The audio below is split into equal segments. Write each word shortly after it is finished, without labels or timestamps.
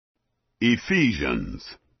Ephesians,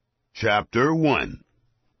 chapter 1.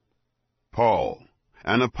 Paul,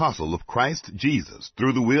 an apostle of Christ Jesus,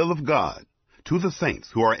 through the will of God, to the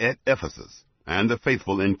saints who are at Ephesus, and the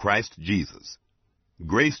faithful in Christ Jesus.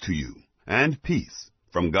 Grace to you, and peace,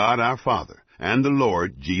 from God our Father, and the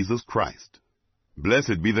Lord Jesus Christ.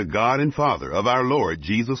 Blessed be the God and Father of our Lord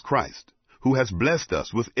Jesus Christ, who has blessed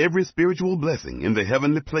us with every spiritual blessing in the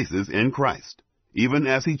heavenly places in Christ, even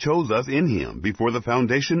as he chose us in him before the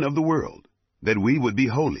foundation of the world, that we would be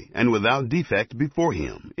holy and without defect before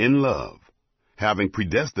him in love, having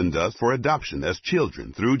predestined us for adoption as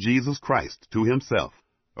children through Jesus Christ to himself,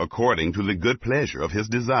 according to the good pleasure of his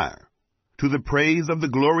desire, to the praise of the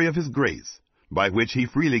glory of his grace, by which he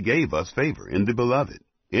freely gave us favor in the Beloved,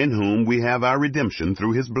 in whom we have our redemption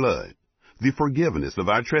through his blood, the forgiveness of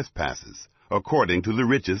our trespasses, according to the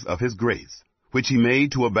riches of his grace, which he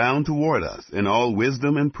made to abound toward us in all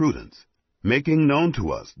wisdom and prudence, making known to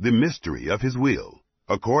us the mystery of his will,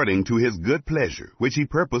 according to his good pleasure, which he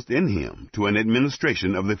purposed in him to an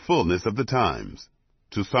administration of the fullness of the times,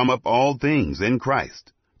 to sum up all things in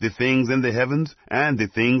Christ, the things in the heavens and the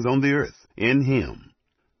things on the earth, in him.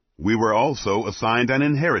 We were also assigned an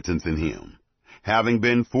inheritance in him, having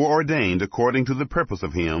been foreordained according to the purpose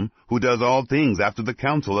of him who does all things after the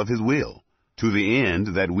counsel of his will, to the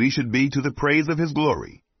end that we should be to the praise of his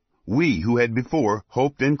glory, we who had before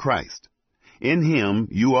hoped in Christ. In him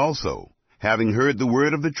you also, having heard the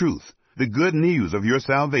word of the truth, the good news of your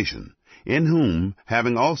salvation, in whom,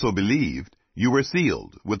 having also believed, you were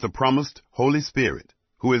sealed with the promised Holy Spirit,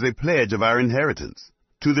 who is a pledge of our inheritance,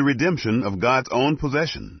 to the redemption of God's own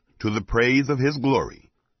possession, to the praise of his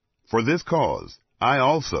glory. For this cause I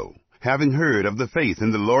also, having heard of the faith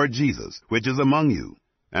in the Lord Jesus, which is among you,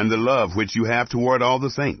 and the love which you have toward all the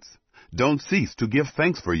saints, don't cease to give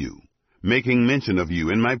thanks for you, making mention of you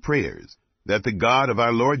in my prayers, that the God of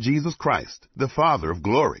our Lord Jesus Christ, the Father of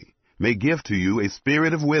glory, may give to you a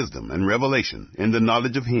spirit of wisdom and revelation in the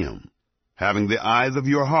knowledge of him, having the eyes of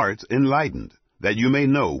your hearts enlightened, that you may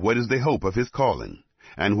know what is the hope of his calling,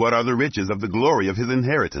 and what are the riches of the glory of his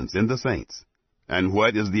inheritance in the saints, and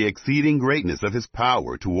what is the exceeding greatness of his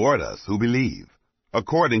power toward us who believe,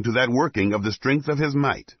 according to that working of the strength of his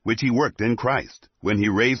might, which he worked in Christ, when he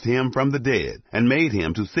raised him from the dead, and made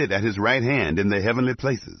him to sit at his right hand in the heavenly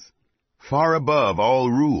places, far above all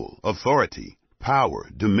rule, authority, power,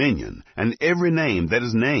 dominion, and every name that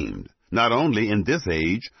is named, not only in this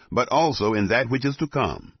age, but also in that which is to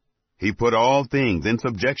come. He put all things in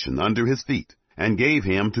subjection under his feet, and gave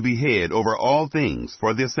him to be head over all things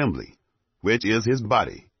for the assembly, which is his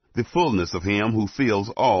body, the fullness of him who fills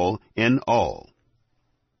all in all.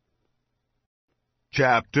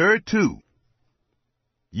 Chapter 2.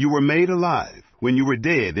 You were made alive when you were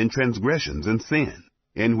dead in transgressions and sin,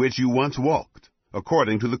 in which you once walked,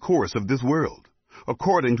 according to the course of this world,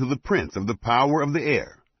 according to the prince of the power of the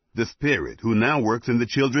air, the spirit who now works in the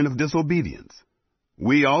children of disobedience.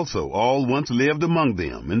 We also all once lived among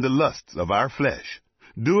them in the lusts of our flesh,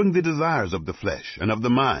 doing the desires of the flesh and of the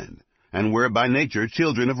mind, and were by nature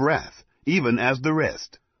children of wrath, even as the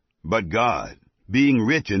rest. But God, being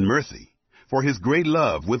rich in mercy, for his great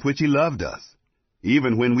love with which he loved us,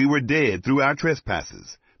 even when we were dead through our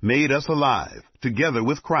trespasses, made us alive together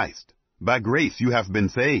with Christ. By grace you have been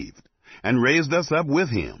saved, and raised us up with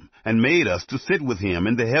him, and made us to sit with him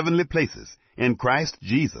in the heavenly places, in Christ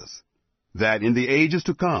Jesus, that in the ages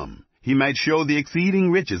to come he might show the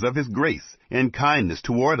exceeding riches of his grace and kindness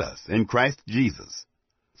toward us in Christ Jesus.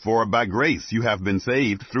 For by grace you have been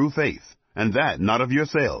saved through faith, and that not of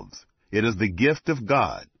yourselves. It is the gift of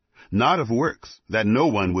God, not of works, that no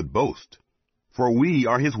one would boast. For we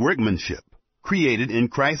are his workmanship, created in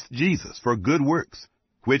Christ Jesus for good works,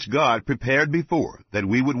 which God prepared before that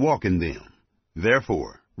we would walk in them.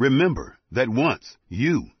 Therefore, remember that once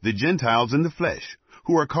you, the Gentiles in the flesh,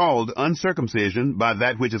 who are called uncircumcision by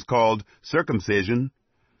that which is called circumcision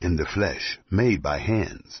in the flesh made by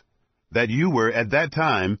hands, that you were at that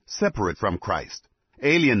time separate from Christ,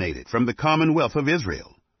 alienated from the commonwealth of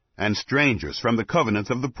Israel, and strangers from the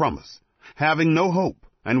covenants of the promise, having no hope,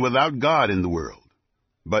 and without God in the world.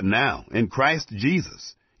 But now, in Christ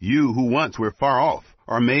Jesus, you who once were far off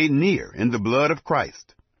are made near in the blood of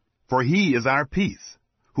Christ. For he is our peace,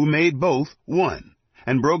 who made both one,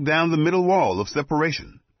 and broke down the middle wall of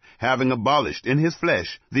separation, having abolished in his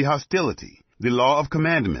flesh the hostility, the law of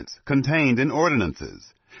commandments contained in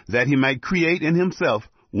ordinances, that he might create in himself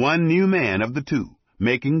one new man of the two,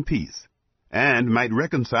 making peace, and might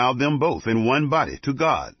reconcile them both in one body to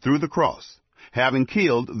God through the cross, having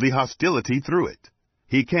killed the hostility through it.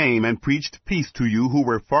 He came and preached peace to you who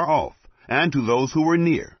were far off, and to those who were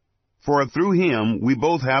near. For through him we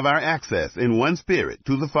both have our access in one Spirit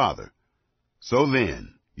to the Father. So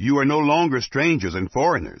then, you are no longer strangers and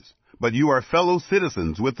foreigners, but you are fellow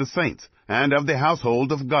citizens with the saints and of the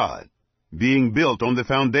household of God, being built on the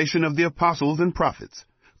foundation of the apostles and prophets,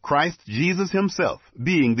 Christ Jesus himself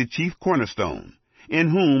being the chief cornerstone, in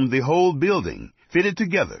whom the whole building, fitted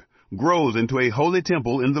together, grows into a holy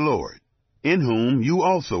temple in the Lord, in whom you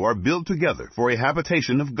also are built together for a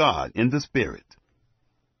habitation of God in the Spirit.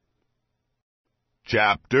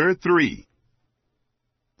 Chapter 3.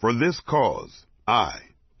 For this cause, I,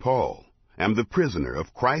 Paul, am the prisoner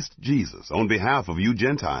of Christ Jesus on behalf of you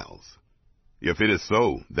Gentiles. If it is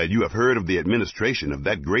so that you have heard of the administration of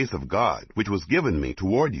that grace of God which was given me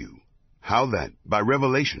toward you, how that by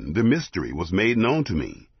revelation the mystery was made known to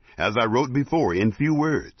me, as I wrote before in few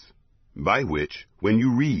words, by which, when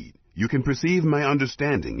you read, you can perceive my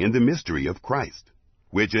understanding in the mystery of Christ,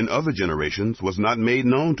 which in other generations was not made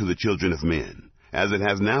known to the children of men, as it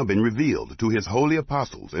has now been revealed to his holy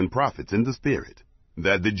apostles and prophets in the Spirit,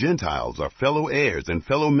 that the Gentiles are fellow heirs and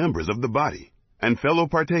fellow members of the body, and fellow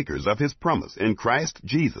partakers of his promise in Christ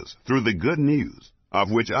Jesus through the good news, of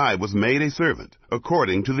which I was made a servant,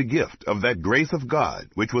 according to the gift of that grace of God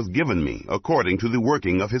which was given me according to the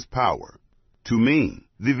working of his power. To me,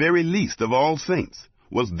 the very least of all saints,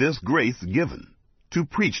 was this grace given, to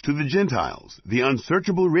preach to the Gentiles the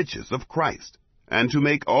unsearchable riches of Christ, and to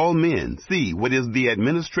make all men see what is the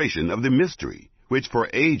administration of the mystery, which for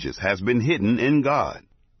ages has been hidden in God,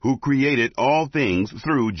 who created all things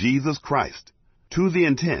through Jesus Christ, to the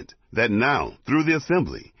intent that now, through the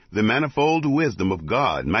assembly, the manifold wisdom of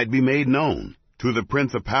God might be made known to the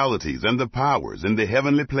principalities and the powers in the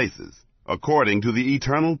heavenly places, according to the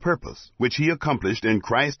eternal purpose which he accomplished in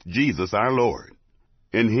Christ Jesus our Lord.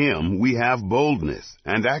 In him we have boldness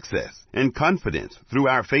and access and confidence through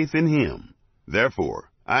our faith in him. Therefore,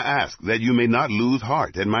 I ask that you may not lose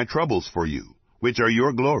heart at my troubles for you, which are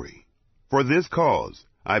your glory. For this cause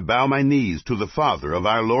I bow my knees to the Father of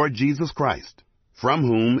our Lord Jesus Christ, from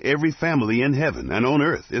whom every family in heaven and on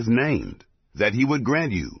earth is named, that he would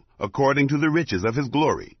grant you, according to the riches of his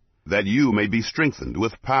glory, that you may be strengthened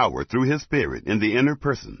with power through his Spirit in the inner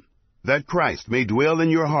person, that Christ may dwell in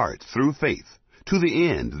your hearts through faith, to the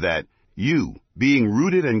end that you, being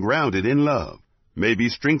rooted and grounded in love, may be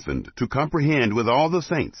strengthened to comprehend with all the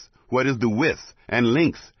saints what is the width and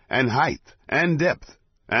length and height and depth,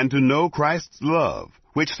 and to know Christ's love,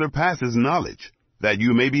 which surpasses knowledge, that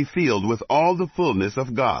you may be filled with all the fullness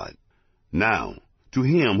of God. Now, to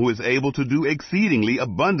him who is able to do exceedingly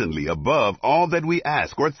abundantly above all that we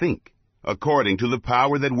ask or think, according to the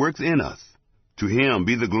power that works in us, to him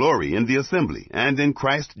be the glory in the assembly and in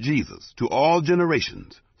Christ Jesus to all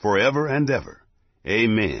generations, forever and ever.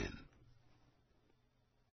 Amen.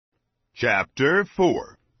 Chapter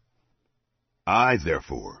 4. I,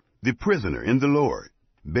 therefore, the prisoner in the Lord,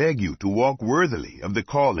 beg you to walk worthily of the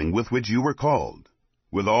calling with which you were called,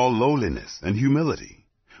 with all lowliness and humility,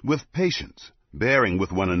 with patience, bearing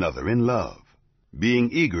with one another in love, being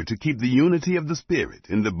eager to keep the unity of the Spirit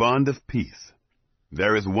in the bond of peace.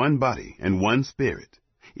 There is one body and one Spirit,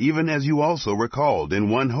 even as you also were called in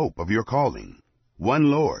one hope of your calling,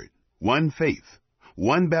 one Lord, one faith,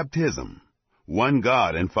 one baptism, one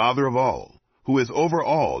God and Father of all, who is over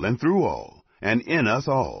all and through all, and in us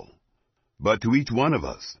all. But to each one of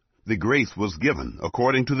us the grace was given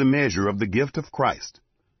according to the measure of the gift of Christ.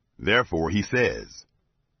 Therefore he says,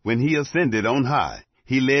 when he ascended on high,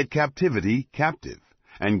 he led captivity captive,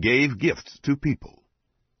 and gave gifts to people.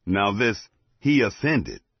 Now this, he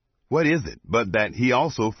ascended, what is it but that he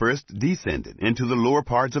also first descended into the lower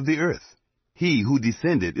parts of the earth? He who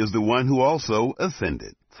descended is the one who also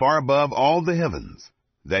ascended far above all the heavens,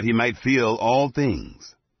 that he might fill all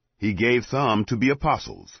things. He gave some to be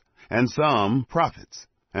apostles, and some prophets,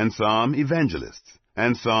 and some evangelists,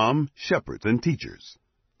 and some shepherds and teachers,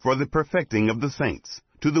 for the perfecting of the saints,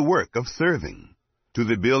 to the work of serving, to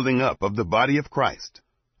the building up of the body of Christ,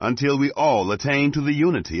 until we all attain to the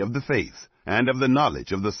unity of the faith and of the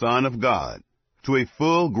knowledge of the Son of God, to a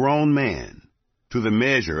full-grown man, to the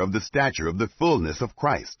measure of the stature of the fullness of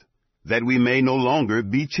Christ, that we may no longer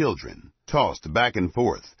be children, tossed back and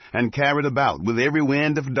forth, and carried about with every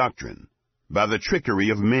wind of doctrine, by the trickery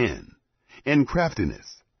of men, in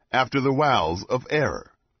craftiness, after the wiles of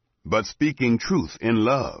error, but speaking truth in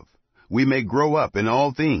love, we may grow up in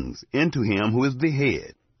all things into him who is the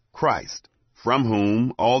head, Christ, from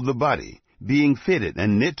whom all the body, being fitted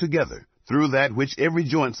and knit together through that which every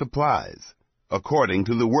joint supplies, according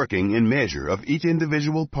to the working in measure of each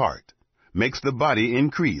individual part, makes the body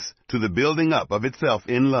increase to the building up of itself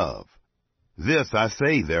in love. This I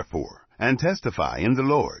say, therefore, and testify in the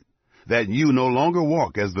Lord, that you no longer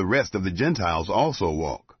walk as the rest of the Gentiles also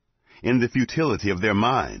walk, in the futility of their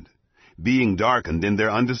mind, being darkened in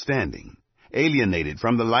their understanding, alienated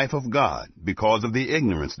from the life of God because of the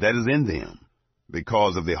ignorance that is in them,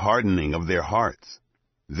 because of the hardening of their hearts.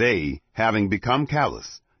 They, having become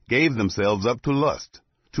callous, gave themselves up to lust,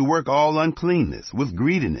 to work all uncleanness with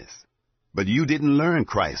greediness. But you didn't learn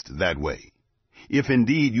Christ that way. If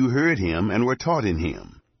indeed you heard him and were taught in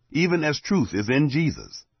him, even as truth is in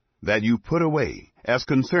Jesus, that you put away, as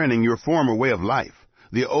concerning your former way of life,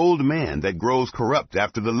 the old man that grows corrupt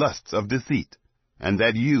after the lusts of deceit, and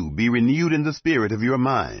that you be renewed in the spirit of your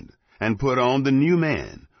mind, and put on the new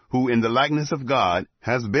man, who in the likeness of God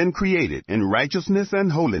has been created in righteousness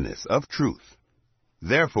and holiness of truth.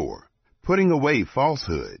 Therefore, putting away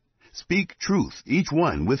falsehood, speak truth each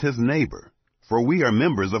one with his neighbor, for we are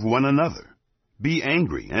members of one another. Be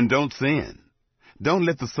angry and don't sin. Don't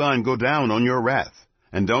let the sun go down on your wrath,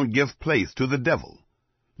 and don't give place to the devil.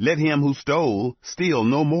 Let him who stole steal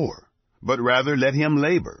no more, but rather let him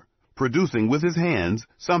labor, producing with his hands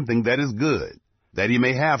something that is good, that he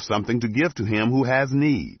may have something to give to him who has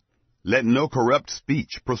need. Let no corrupt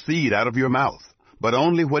speech proceed out of your mouth, but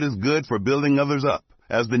only what is good for building others up,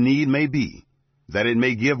 as the need may be, that it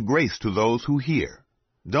may give grace to those who hear.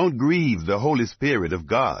 Don't grieve the Holy Spirit of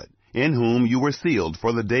God, in whom you were sealed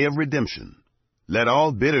for the day of redemption. Let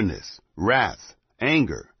all bitterness, wrath,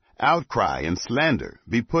 anger, outcry, and slander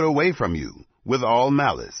be put away from you, with all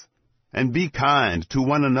malice. And be kind to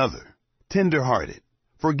one another, tender-hearted,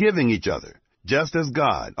 forgiving each other, just as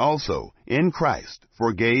God also, in Christ,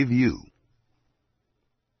 forgave you.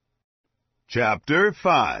 Chapter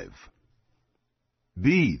 5.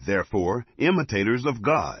 Be, therefore, imitators of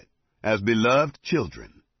God, as beloved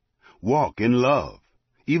children. Walk in love,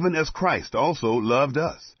 even as Christ also loved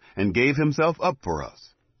us, and gave himself up for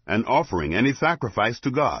us, an offering and a sacrifice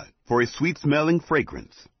to God for a sweet-smelling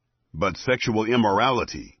fragrance. But sexual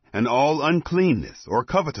immorality and all uncleanness or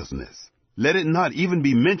covetousness, let it not even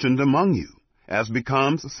be mentioned among you, as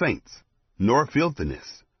becomes saints, nor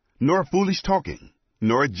filthiness, nor foolish talking,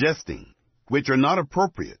 nor jesting, which are not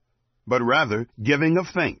appropriate, but rather giving of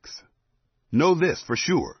thanks. Know this for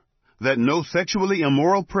sure, that no sexually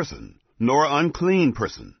immoral person, nor unclean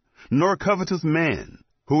person, nor covetous man,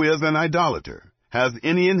 who is an idolater, has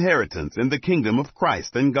any inheritance in the kingdom of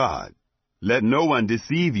Christ and God. Let no one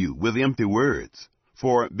deceive you with empty words,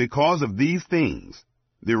 for because of these things,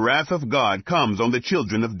 the wrath of God comes on the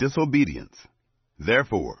children of disobedience.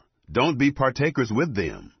 Therefore, don't be partakers with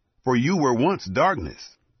them, for you were once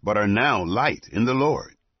darkness, but are now light in the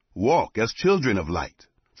Lord. Walk as children of light,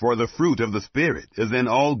 for the fruit of the Spirit is in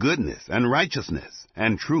all goodness and righteousness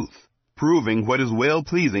and truth, proving what is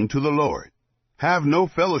well-pleasing to the Lord. Have no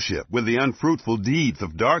fellowship with the unfruitful deeds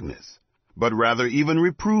of darkness, but rather even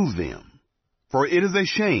reprove them. For it is a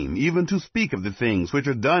shame even to speak of the things which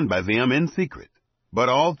are done by them in secret. But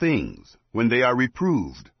all things, when they are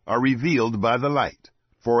reproved, are revealed by the light.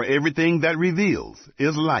 For everything that reveals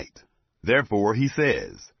is light. Therefore he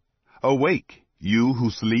says, Awake, you who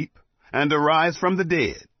sleep, and arise from the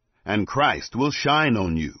dead, and Christ will shine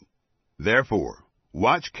on you. Therefore,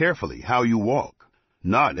 watch carefully how you walk,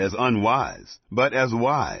 not as unwise, but as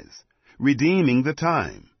wise, redeeming the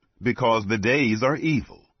time, because the days are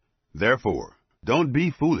evil. Therefore, don't be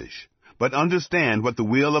foolish, but understand what the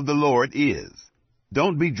will of the Lord is.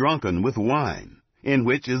 Don't be drunken with wine, in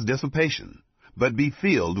which is dissipation, but be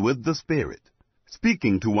filled with the Spirit,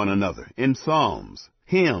 speaking to one another in psalms,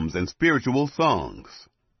 hymns, and spiritual songs,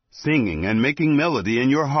 singing and making melody in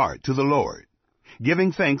your heart to the Lord,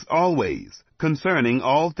 giving thanks always, concerning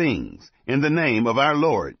all things, in the name of our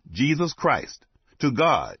Lord Jesus Christ, to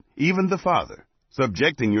God, even the Father,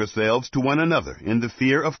 subjecting yourselves to one another in the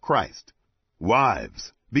fear of Christ.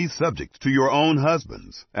 Wives, be subject to your own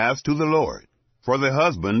husbands, as to the Lord. For the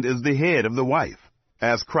husband is the head of the wife,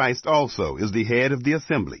 as Christ also is the head of the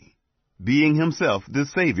assembly, being himself the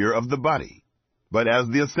Savior of the body. But as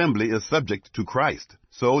the assembly is subject to Christ,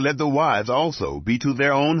 so let the wives also be to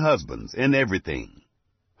their own husbands in everything.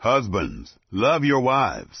 Husbands, love your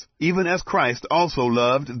wives, even as Christ also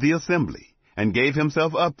loved the assembly, and gave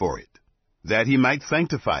himself up for it, that he might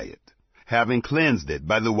sanctify it, having cleansed it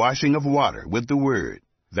by the washing of water with the word,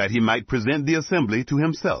 that he might present the assembly to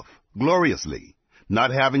himself, gloriously,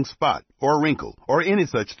 not having spot or wrinkle or any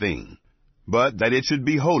such thing, but that it should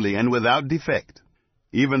be holy and without defect.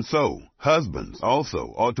 Even so, husbands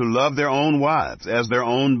also ought to love their own wives as their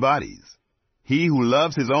own bodies. He who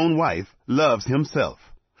loves his own wife loves himself.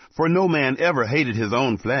 For no man ever hated his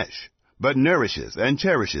own flesh, but nourishes and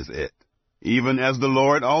cherishes it, even as the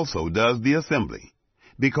Lord also does the assembly,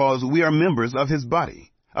 because we are members of his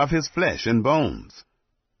body, of his flesh and bones.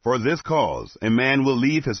 For this cause a man will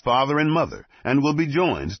leave his father and mother, and will be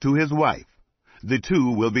joined to his wife. The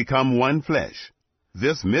two will become one flesh.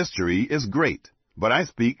 This mystery is great, but I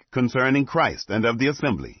speak concerning Christ and of the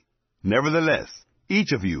assembly. Nevertheless,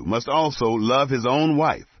 each of you must also love his own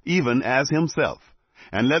wife, even as himself,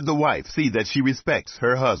 and let the wife see that she respects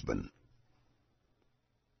her husband.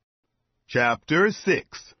 Chapter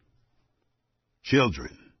 6.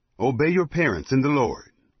 Children, obey your parents in the Lord,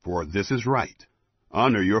 for this is right.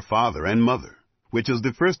 Honor your father and mother, which is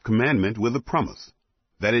the first commandment with a promise,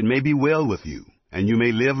 that it may be well with you, and you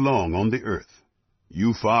may live long on the earth.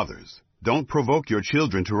 You fathers, don't provoke your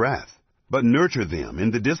children to wrath, but nurture them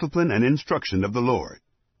in the discipline and instruction of the Lord.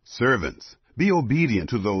 Servants, be obedient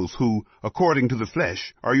to those who, according to the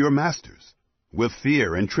flesh, are your masters, with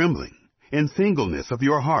fear and trembling, in singleness of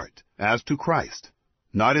your heart, as to Christ,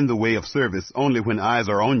 not in the way of service only when eyes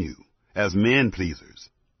are on you, as men-pleasers,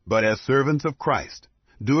 but as servants of Christ,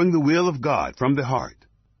 doing the will of God from the heart,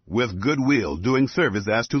 with good will doing service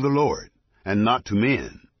as to the Lord, and not to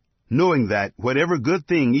men, knowing that whatever good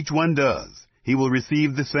thing each one does, he will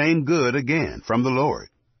receive the same good again from the Lord,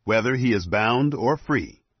 whether he is bound or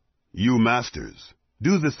free. You masters,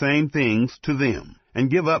 do the same things to them, and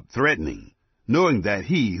give up threatening, knowing that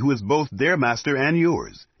he who is both their master and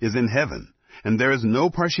yours is in heaven, and there is no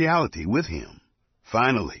partiality with him.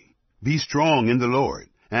 Finally, be strong in the Lord,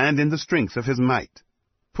 and in the strength of his might.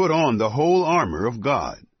 Put on the whole armor of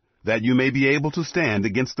God, that you may be able to stand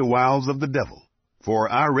against the wiles of the devil. For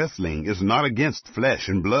our wrestling is not against flesh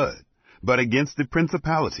and blood, but against the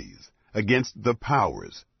principalities, against the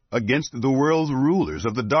powers, against the world's rulers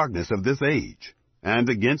of the darkness of this age, and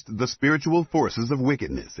against the spiritual forces of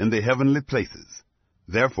wickedness in the heavenly places.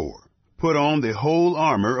 Therefore, put on the whole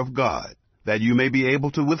armor of God, that you may be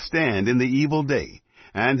able to withstand in the evil day,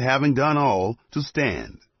 and having done all, to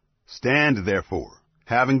stand. Stand therefore,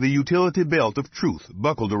 having the utility belt of truth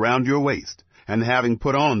buckled around your waist, and having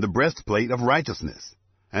put on the breastplate of righteousness,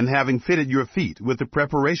 and having fitted your feet with the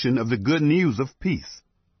preparation of the good news of peace.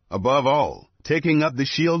 Above all, taking up the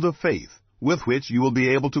shield of faith, with which you will be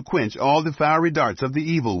able to quench all the fiery darts of the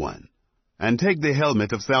evil one. And take the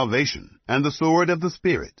helmet of salvation, and the sword of the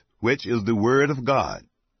Spirit, which is the word of God,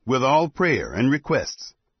 with all prayer and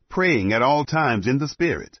requests, praying at all times in the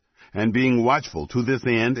Spirit, and being watchful to this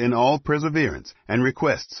end in all perseverance and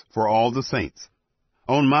requests for all the saints.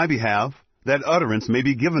 On my behalf, that utterance may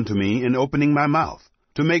be given to me in opening my mouth,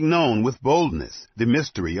 to make known with boldness the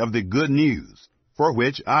mystery of the good news, for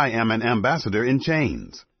which I am an ambassador in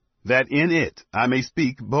chains, that in it I may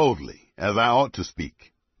speak boldly, as I ought to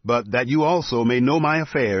speak. But that you also may know my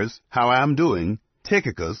affairs, how I am doing,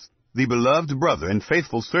 Tychicus, the beloved brother and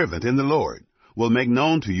faithful servant in the Lord, will make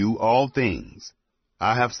known to you all things.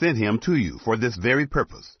 I have sent him to you for this very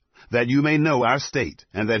purpose, that you may know our state,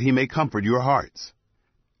 and that he may comfort your hearts.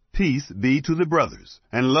 Peace be to the brothers,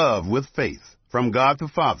 and love with faith, from God the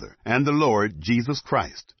Father and the Lord Jesus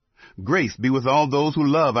Christ. Grace be with all those who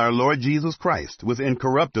love our Lord Jesus Christ with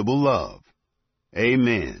incorruptible love.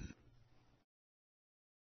 Amen.